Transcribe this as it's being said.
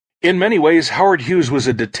In many ways, Howard Hughes was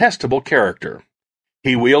a detestable character.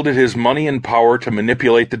 He wielded his money and power to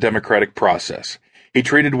manipulate the democratic process. He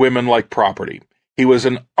treated women like property. He was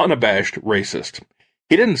an unabashed racist.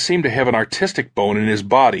 He didn't seem to have an artistic bone in his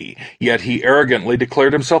body, yet he arrogantly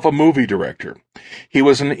declared himself a movie director. He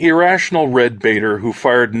was an irrational red baiter who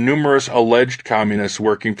fired numerous alleged communists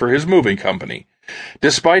working for his moving company.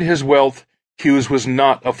 Despite his wealth, Hughes was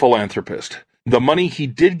not a philanthropist. The money he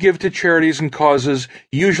did give to charities and causes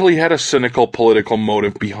usually had a cynical political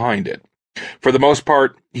motive behind it. For the most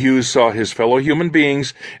part, Hughes saw his fellow human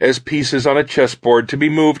beings as pieces on a chessboard to be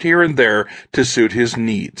moved here and there to suit his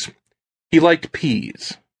needs. He liked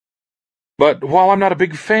peas. But while I'm not a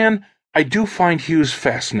big fan, I do find Hughes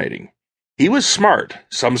fascinating. He was smart,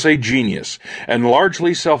 some say genius, and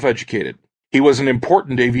largely self-educated. He was an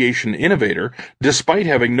important aviation innovator, despite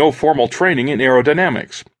having no formal training in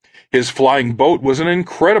aerodynamics. His flying boat was an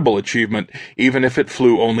incredible achievement, even if it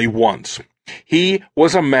flew only once. He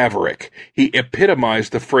was a maverick. He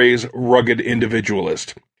epitomized the phrase rugged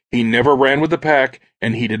individualist. He never ran with the pack,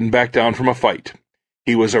 and he didn't back down from a fight.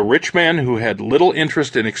 He was a rich man who had little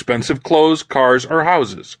interest in expensive clothes, cars, or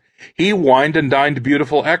houses. He wined and dined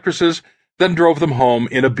beautiful actresses, then drove them home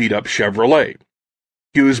in a beat-up Chevrolet.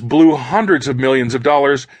 Hughes blew hundreds of millions of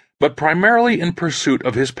dollars, but primarily in pursuit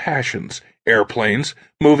of his passions, airplanes,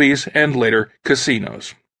 movies, and later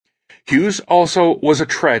casinos. Hughes also was a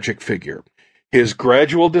tragic figure. His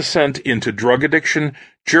gradual descent into drug addiction,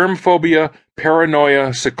 germ phobia,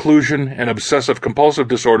 paranoia, seclusion, and obsessive-compulsive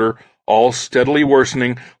disorder, all steadily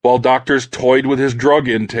worsening while doctors toyed with his drug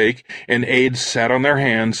intake and aides sat on their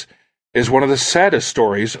hands, is one of the saddest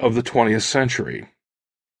stories of the 20th century.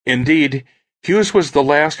 Indeed, Hughes was the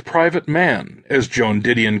last private man, as Joan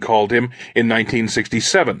Didion called him in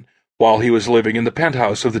 1967, while he was living in the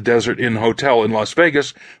penthouse of the Desert Inn Hotel in Las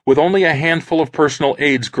Vegas, with only a handful of personal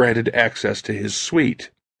aides granted access to his suite.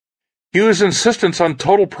 Hughes' insistence on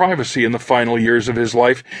total privacy in the final years of his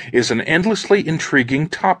life is an endlessly intriguing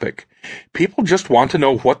topic. People just want to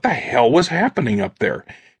know what the hell was happening up there.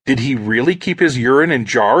 Did he really keep his urine in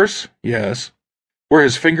jars? Yes. Were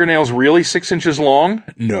his fingernails really 6 inches long?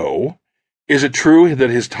 No. Is it true that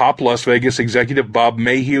his top Las Vegas executive Bob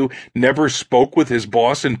Mayhew never spoke with his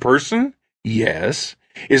boss in person? Yes.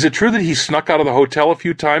 Is it true that he snuck out of the hotel a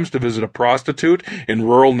few times to visit a prostitute in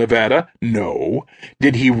rural Nevada? No.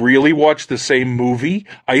 Did he really watch the same movie,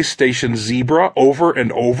 Ice Station Zebra, over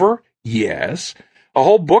and over? Yes. A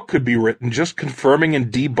whole book could be written just confirming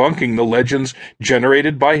and debunking the legends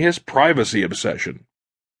generated by his privacy obsession.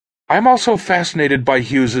 I'm also fascinated by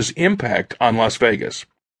Hughes's impact on Las Vegas.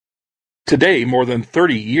 Today, more than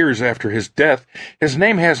 30 years after his death, his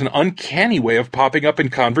name has an uncanny way of popping up in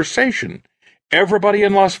conversation. Everybody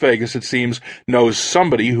in Las Vegas, it seems, knows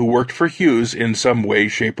somebody who worked for Hughes in some way,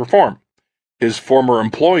 shape, or form. His former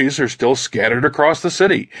employees are still scattered across the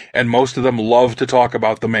city, and most of them love to talk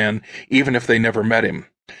about the man, even if they never met him.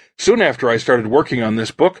 Soon after I started working on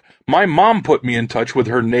this book, my mom put me in touch with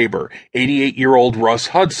her neighbor, 88-year-old Russ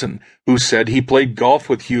Hudson, who said he played golf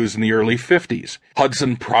with Hughes in the early 50s.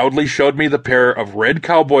 Hudson proudly showed me the pair of red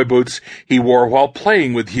cowboy boots he wore while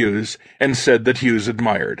playing with Hughes, and said that Hughes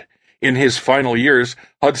admired. In his final years,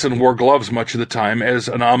 Hudson wore gloves much of the time as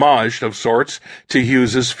an homage of sorts to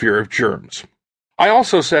Hughes's fear of germs. I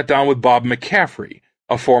also sat down with Bob McCaffrey,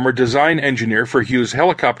 a former design engineer for Hughes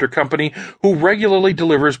Helicopter Company who regularly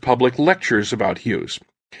delivers public lectures about Hughes.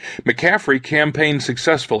 McCaffrey campaigned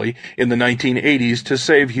successfully in the 1980s to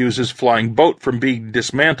save Hughes's flying boat from being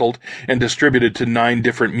dismantled and distributed to 9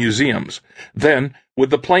 different museums. Then, with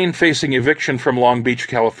the plane facing eviction from Long Beach,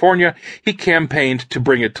 California, he campaigned to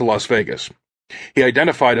bring it to Las Vegas. He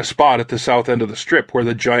identified a spot at the south end of the Strip where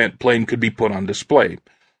the giant plane could be put on display.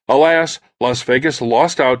 Alas, Las Vegas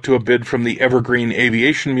lost out to a bid from the Evergreen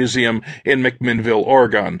Aviation Museum in McMinnville,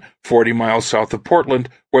 Oregon, 40 miles south of Portland,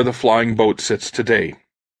 where the flying boat sits today.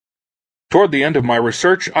 Toward the end of my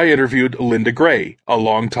research, I interviewed Linda Gray, a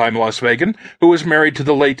longtime Las Vegan who was married to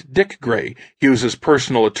the late Dick Gray, Hughes's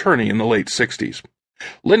personal attorney in the late 60s.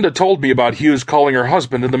 Linda told me about Hughes calling her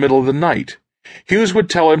husband in the middle of the night. Hughes would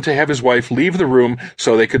tell him to have his wife leave the room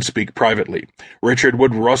so they could speak privately. Richard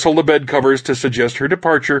would rustle the bed covers to suggest her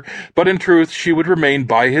departure, but in truth she would remain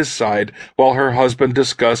by his side while her husband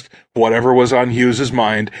discussed whatever was on Hughes's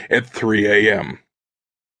mind at 3 a.m.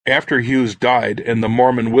 After Hughes died and the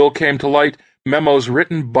Mormon will came to light, memos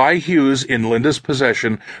written by Hughes in Linda's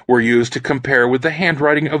possession were used to compare with the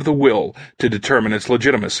handwriting of the will to determine its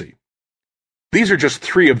legitimacy. These are just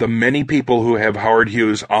 3 of the many people who have Howard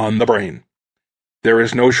Hughes on the brain. There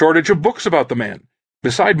is no shortage of books about the man.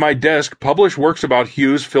 Beside my desk, published works about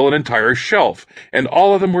Hughes fill an entire shelf, and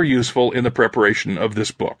all of them were useful in the preparation of this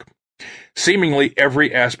book. Seemingly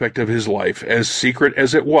every aspect of his life, as secret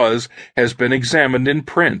as it was, has been examined in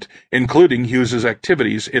print, including Hughes's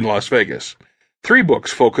activities in Las Vegas. 3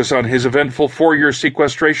 books focus on his eventful 4-year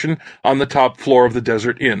sequestration on the top floor of the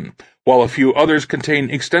Desert Inn, while a few others contain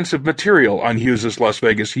extensive material on Hughes's Las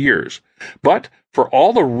Vegas years. But for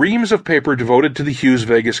all the reams of paper devoted to the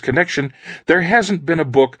Hughes-Vegas connection, there hasn't been a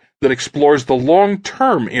book that explores the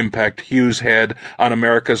long-term impact Hughes had on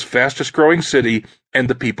America's fastest-growing city and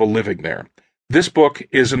the people living there. This book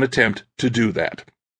is an attempt to do that.